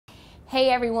Hey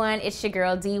everyone, it's your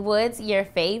girl D Woods, your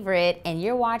favorite, and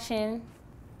you're watching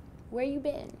Where You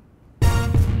Been?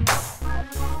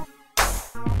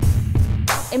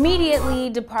 Immediately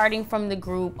departing from the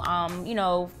group,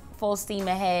 full steam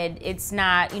ahead. It's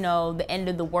not, the end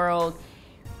of the world.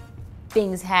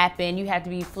 Things happen. You have to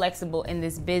be flexible in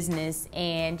this business,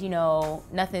 and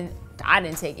nothing. I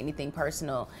didn't take anything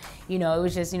personal. It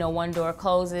was just, one door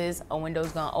closes, a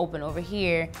window's gonna open over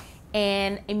here.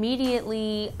 And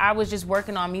immediately I was just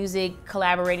working on music,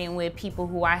 collaborating with people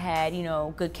who I had,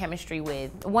 good chemistry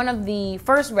with. One of the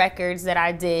first records that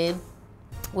I did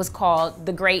was called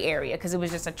The Gray Area, because it was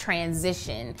just a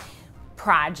transition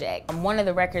project. One of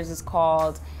the records is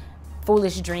called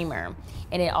Foolish Dreamer,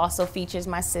 and it also features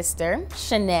my sister,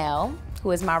 Chanel,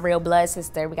 who is my real blood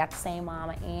sister. We got the same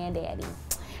mama and daddy.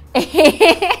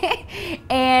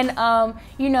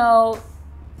 And,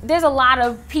 there's a lot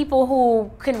of people who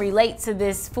can relate to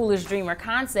this foolish dreamer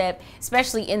concept,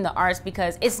 especially in the arts,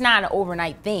 because it's not an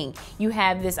overnight thing. You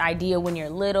have this idea when you're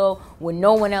little, when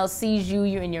no one else sees you,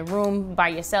 you're in your room by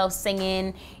yourself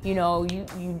singing, you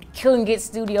couldn't get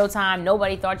studio time,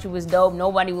 nobody thought you was dope,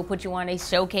 nobody would put you on a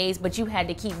showcase, but you had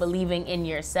to keep believing in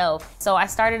yourself. So I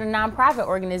started a nonprofit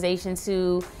organization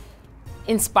to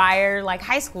inspire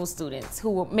high school students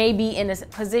who may be in a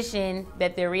position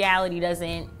that their reality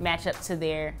doesn't match up to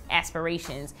their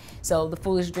aspirations. So the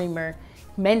Foolish Dreamer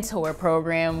Mentor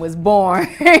Program was born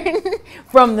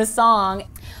from the song.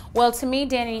 Well, to me,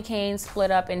 Danity Kane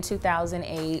split up in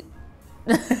 2008.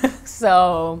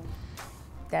 So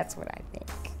that's what I think.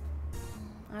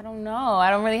 I don't know. I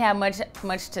don't really have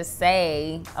much to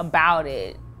say about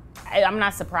it. I'm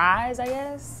not surprised, I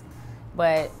guess,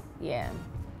 but yeah.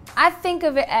 I think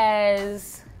of it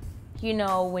as,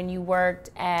 when you worked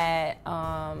at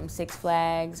Six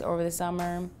Flags over the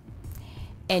summer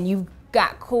and you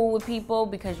got cool with people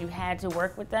because you had to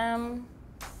work with them.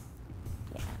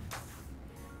 Yeah.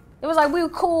 It was like we were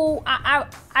cool.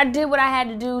 I did what I had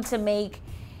to do to make,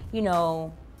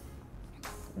 the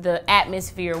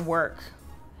atmosphere work.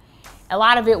 A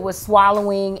lot of it was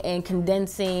swallowing and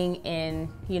condensing and,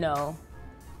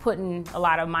 putting a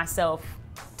lot of myself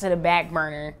to the back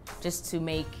burner just to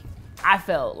make, I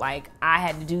felt like I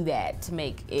had to do that to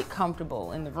make it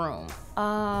comfortable in the room.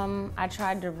 I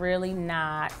tried to really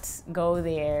not go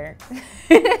there.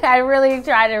 I really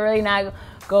tried to really not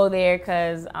go there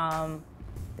because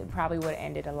it probably would have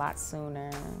ended a lot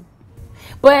sooner.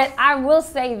 But I will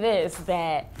say this,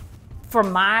 that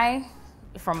from my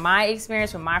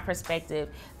experience, from my perspective,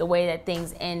 the way that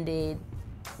things ended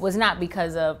was not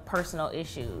because of personal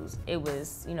issues. It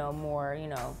was, more,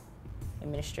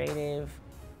 administrative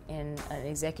and an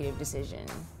executive decision.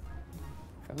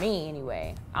 For me,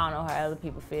 anyway. I don't know how other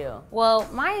people feel. Well,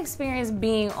 my experience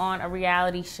being on a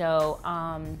reality show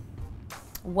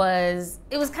was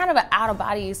kind of an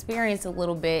out-of-body experience a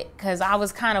little bit, because I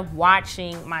was kind of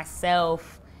watching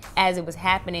myself as it was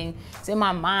happening. So in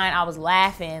my mind, I was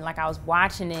laughing, like I was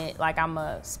watching it, like I'm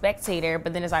a spectator,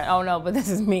 but then it's like, oh no, but this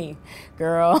is me,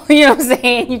 girl. You know what I'm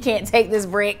saying? You can't take this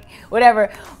brick, whatever.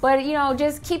 But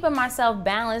just keeping myself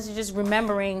balanced, just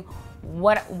remembering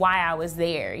why I was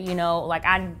there.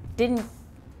 I didn't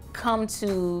come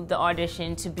to the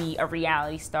audition to be a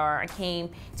reality star. I came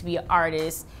to be an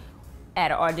artist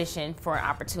at an audition for an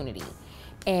opportunity.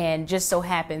 And just so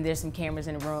happened there's some cameras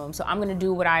in the room. So I'm gonna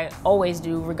do what I always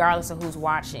do regardless of who's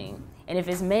watching. And if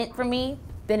it's meant for me,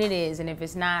 then it is. And if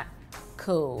it's not,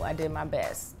 cool, I did my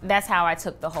best. That's how I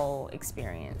took the whole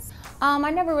experience. I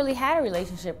never really had a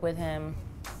relationship with him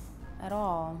at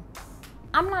all.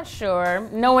 I'm not sure,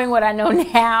 knowing what I know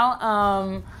now,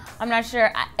 I'm not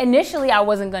sure. Initially, I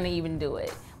wasn't gonna even do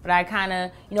it. But I kind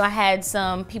of, I had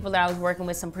some people that I was working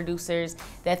with, some producers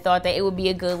that thought that it would be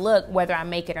a good look whether I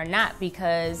make it or not,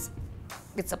 because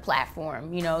it's a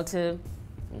platform, to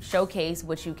showcase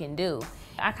what you can do.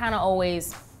 I kind of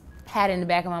always had in the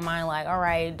back of my mind, like, all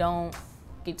right, don't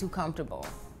get too comfortable,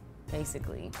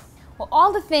 basically. Well,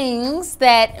 all the things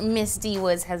that Miss D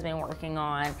Woods has been working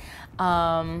on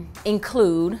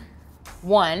include,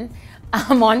 one,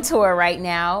 I'm on tour right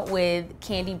now with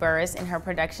Kandi Burruss in her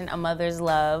production, A Mother's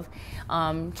Love.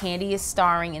 Kandi is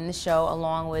starring in the show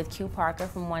along with Q Parker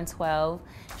from 112,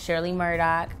 Shirley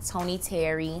Murdoch, Tony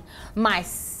Terry,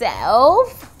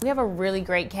 myself. We have a really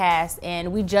great cast,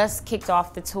 and we just kicked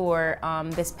off the tour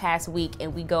this past week,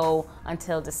 and we go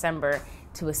until December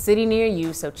to a city near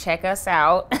you, so check us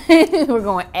out. We're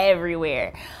going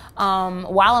everywhere.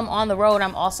 While I'm on the road,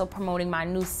 I'm also promoting my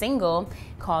new single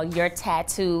called Your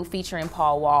Tattoo featuring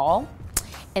Paul Wall.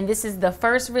 And this is the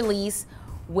first release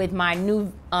with my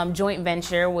new joint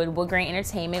venture with Wood Grain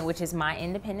Entertainment, which is my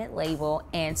independent label,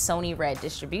 and Sony Red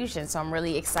Distribution. So I'm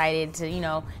really excited to, you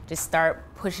know, just start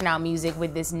pushing out music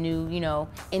with this new, you know,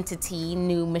 entity,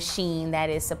 new machine that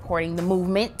is supporting the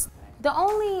movement. The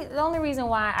only reason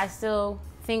why I still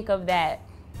think of that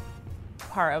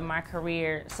part of my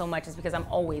career so much is because I'm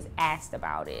always asked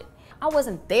about it. I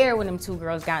wasn't there when them two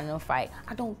girls got in a fight.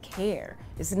 I don't care.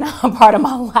 It's not a part of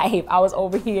my life. I was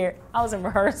over here. I was in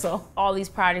rehearsal. All these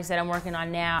projects that I'm working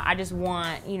on now, I just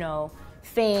want, you know,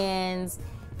 fans,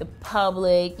 the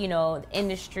public, you know, the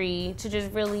industry to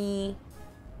just really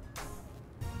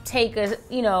take a,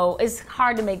 you know, it's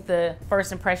hard to make the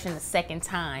first impression the second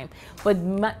time, but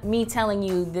me telling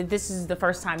you that this is the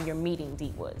first time you're meeting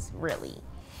Divas, really.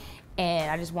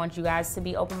 And I just want you guys to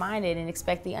be open-minded and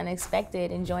expect the unexpected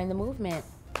and join the movement.